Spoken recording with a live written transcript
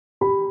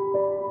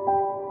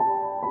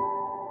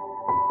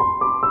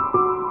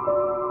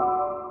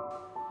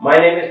My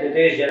name is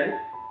Nitesh Jain.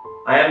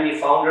 I am the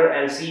founder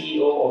and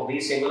CEO of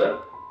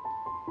BeSingular.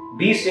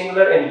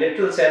 BeSingular in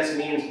literal sense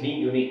means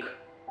being unique.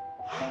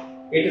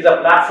 It is a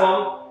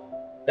platform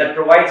that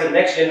provides the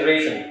next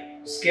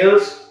generation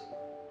skills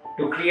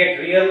to create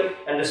real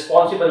and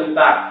responsible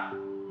impact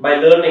by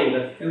learning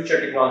the future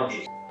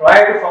technologies.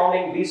 Prior to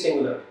founding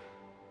BeSingular,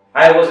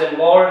 I was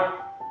involved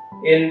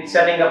in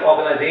setting up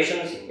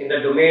organizations in the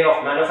domain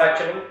of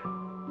manufacturing,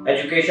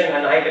 education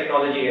and high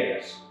technology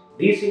areas.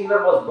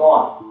 BeSingular was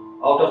born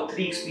out of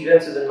three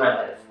experiences in my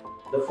life.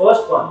 The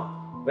first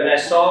one, when I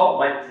saw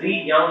my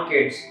three young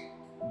kids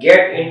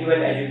get into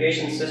an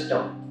education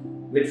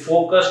system which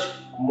focused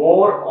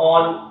more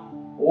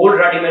on old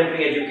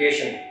rudimentary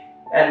education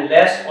and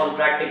less on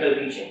practical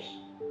teachings.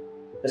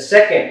 The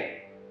second,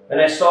 when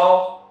I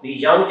saw the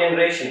young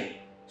generation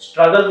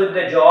struggle with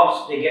the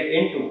jobs they get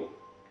into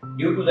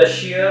due to the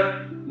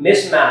sheer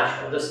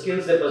mismatch of the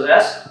skills they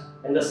possess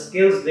and the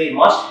skills they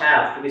must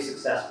have to be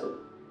successful.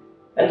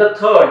 And the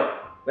third,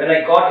 when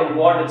I got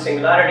involved with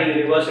Singularity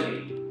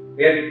University,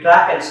 where we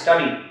track and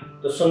study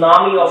the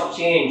tsunami of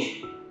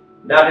change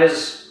that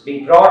is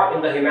being brought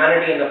in the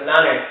humanity and the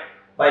planet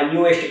by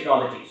new age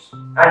technologies.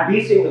 At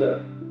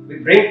BeSingular, we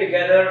bring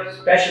together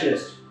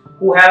specialists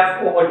who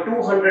have over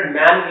 200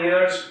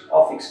 man-years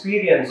of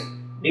experience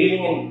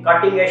dealing in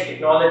cutting-edge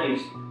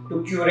technologies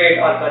to curate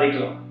our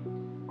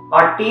curriculum.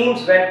 Our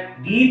teams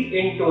went deep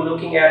into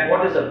looking at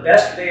what is the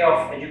best way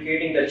of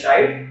educating the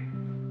child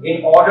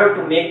in order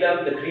to make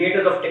them the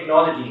creators of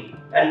technology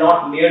and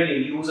not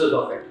merely users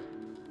of it.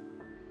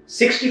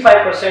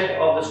 65%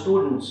 of the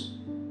students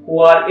who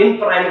are in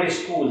primary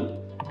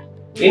school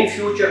in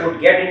future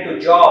would get into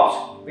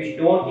jobs which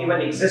don't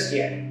even exist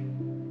yet.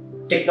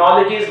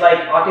 Technologies like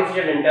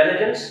artificial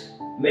intelligence,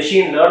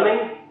 machine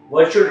learning,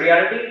 virtual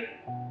reality,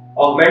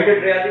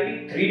 augmented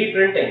reality, 3D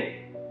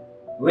printing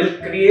will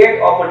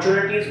create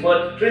opportunities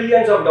worth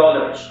trillions of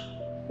dollars,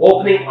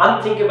 opening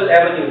unthinkable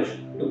avenues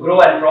to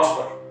grow and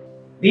prosper.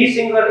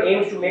 BeSingular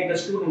aims to make the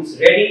students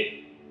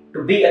ready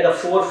to be at the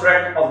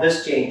forefront of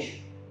this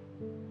change.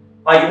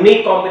 A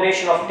unique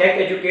combination of tech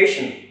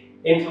education,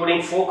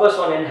 including focus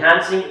on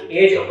enhancing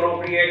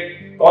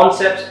age-appropriate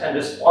concepts and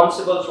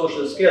responsible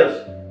social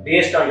skills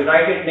based on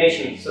United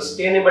Nations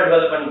Sustainable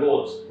Development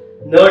Goals,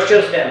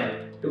 nurtures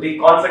them to be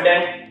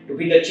confident to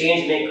be the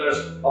change makers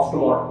of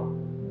tomorrow.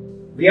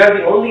 We are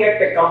the only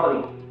EdTech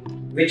company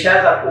which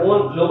has our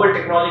own global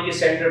technology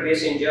center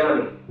based in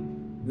Germany,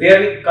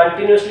 where we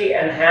continuously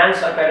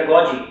enhance our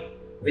pedagogy,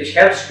 which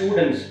helps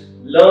students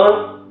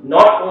learn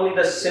not only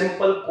the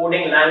simple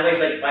coding language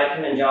like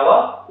Python and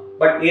Java,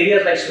 but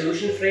areas like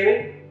solution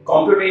framing,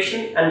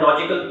 computation, and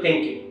logical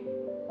thinking.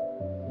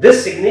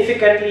 This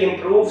significantly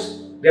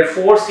improves their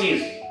 4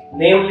 C's,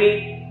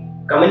 namely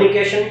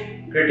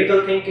communication,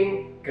 critical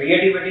thinking,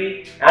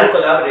 creativity, and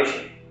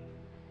collaboration.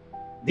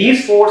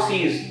 These 4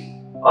 C's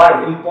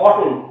are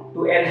important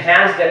to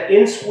enhance their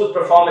in-school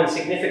performance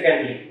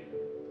significantly,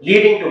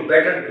 leading to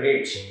better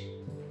grades.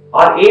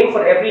 Our aim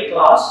for every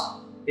class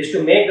is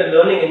to make the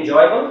learning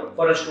enjoyable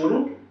for a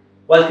student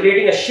while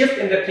creating a shift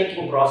in their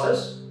thinking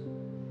process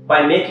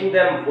by making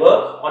them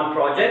work on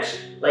projects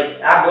like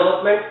app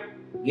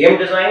development, game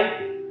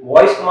design,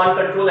 voice command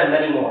control, and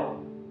many more.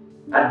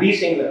 At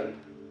BeSingular,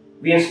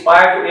 we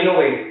inspire to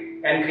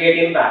innovate and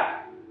create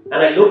impact,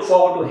 and I look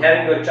forward to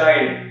having your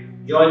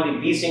child join the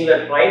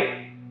BeSingular tribe,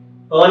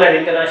 earn an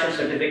international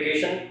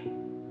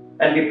certification,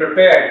 and be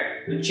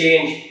prepared to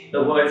change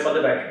the world for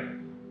the better.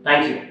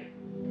 Thank you.